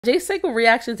Jay's single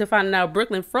reaction to finding out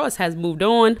Brooklyn Frost has moved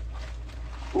on.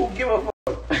 Who give a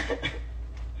fuck?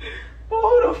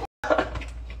 Who the fuck?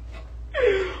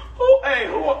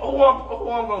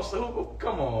 Who I'm gonna say?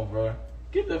 Come on, bro.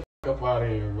 Get the fuck up out of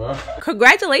here, bro.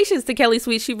 Congratulations to Kelly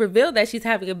Sweet. She revealed that she's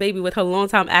having a baby with her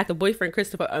longtime active boyfriend,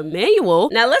 Christopher Emmanuel.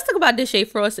 Now, let's talk about Deshae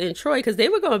Frost and Troy, because they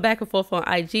were going back and forth on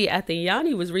IG after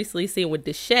Yanni was recently seen with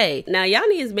Deshae. Now,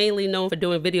 Yanni is mainly known for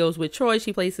doing videos with Troy.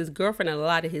 She plays his girlfriend in a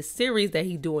lot of his series that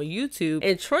he do on YouTube.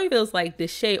 And Troy feels like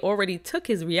Deshae already took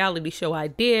his reality show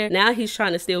idea. Now he's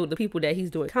trying to steal the people that he's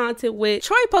doing content with.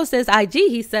 Troy posted his IG.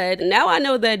 He said, "Now I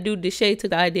know that dude Deshae took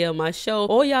the idea of my show.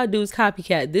 All y'all dudes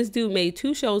copycat. This dude made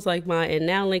 2 shows like mine and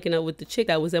now linking up with the chick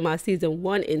that was in my season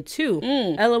 1 and 2.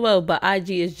 LOL, but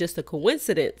IG is just a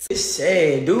coincidence." It's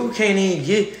sad. Dude can't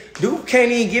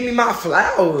even give me my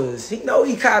flowers. He know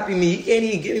he copied me. He can't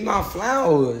even give me my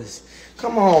flowers.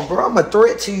 Come on, bro. I'm a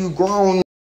threat to you grown.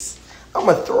 I'm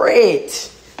a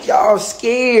threat. Y'all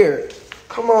scared.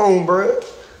 Come on, bro.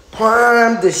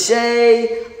 Prime,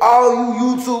 Deshae, all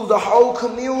you YouTubers, the whole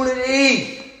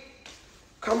community.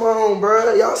 Come on,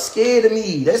 bro. Y'all scared of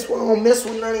me. That's why I don't mess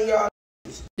with none of y'all.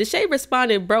 Deshae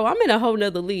responded, "Bro, I'm in a whole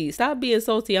nother league. Stop being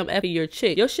salty. I'm effing your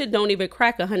chick. Your shit don't even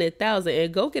crack 100,000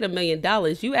 and go get $1 million.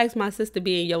 You asked my sister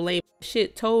being your lame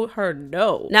shit, told her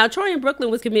no." Now, Troy and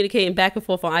Brooklyn was communicating back and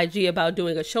forth on IG about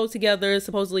doing a show together.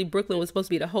 Supposedly, Brooklyn was supposed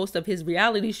to be the host of his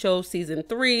reality show season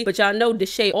 3, but y'all know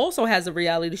Deshae also has a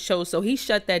reality show, so he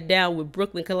shut that down with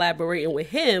Brooklyn collaborating with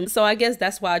him. So I guess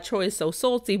that's why Troy is so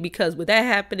salty, because with that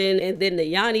happening and then the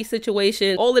Yanni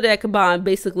situation, all of that combined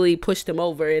basically pushed him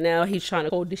over, and now he's trying to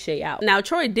call Deshae out. Now,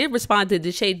 Troy did respond to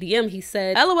Deshae DM. He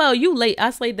said, "LOL, you late. I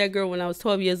slayed that girl when I was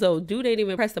 12 years old. Dude ain't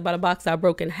even pressed about a box I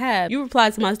broke in half. You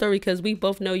replied to my story because we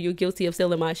both know you're guilty of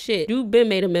stealing my shit. Dude been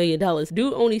made $1 million.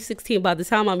 Dude only 16. By the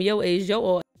time I'm your age, your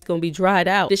old ass gonna be dried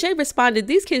out." Deshae responded,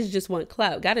 "These kids just want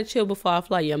clout. Gotta chill before I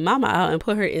fly your mama out and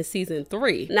put her in season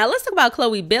 3. Now let's talk about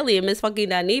Chloe Bailey and Miss Funky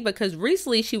Dineva, because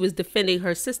recently she was defending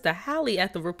her sister Hallie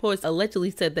after reports allegedly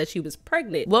said that she was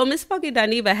pregnant. Well, Miss Funky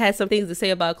Dineva had some things to say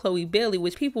about Chloe Bailey,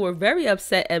 which people were very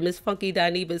upset at Miss Funky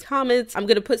Dineva's comments. I'm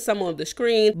gonna put some on the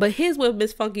screen, but here's what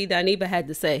Miss Funky Dineva had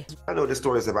to say. "I know this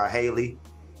story is about Haley.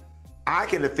 I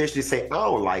can officially say I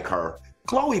don't like her.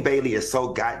 Chloe Bailey is so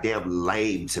goddamn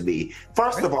lame to me.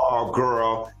 First of all,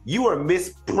 girl, you are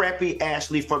Miss Preppy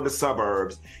Ashley from the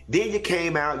suburbs. Then you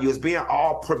came out, you was being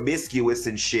all promiscuous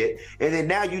and shit, and then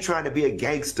now you trying to be a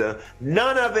gangster.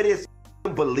 None of it is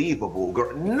believable,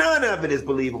 girl. None of it is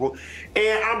believable.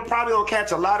 And I'm probably gonna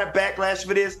catch a lot of backlash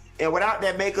for this. And without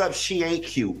that makeup, she ain't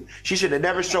cute. She should have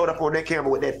never showed up on that camera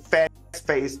with that fat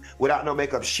face without no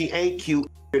makeup. She ain't cute.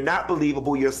 You're not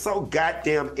believable. You're so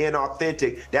goddamn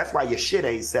inauthentic. That's why your shit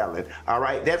ain't selling. All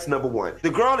right, that's number 1. The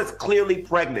girl is clearly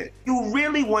pregnant. You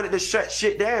really wanted to shut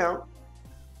shit down.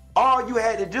 All you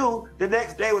had to do the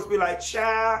next day was be like,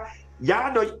 child,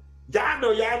 y'all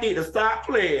know y'all need to stop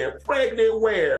playing. Pregnant where?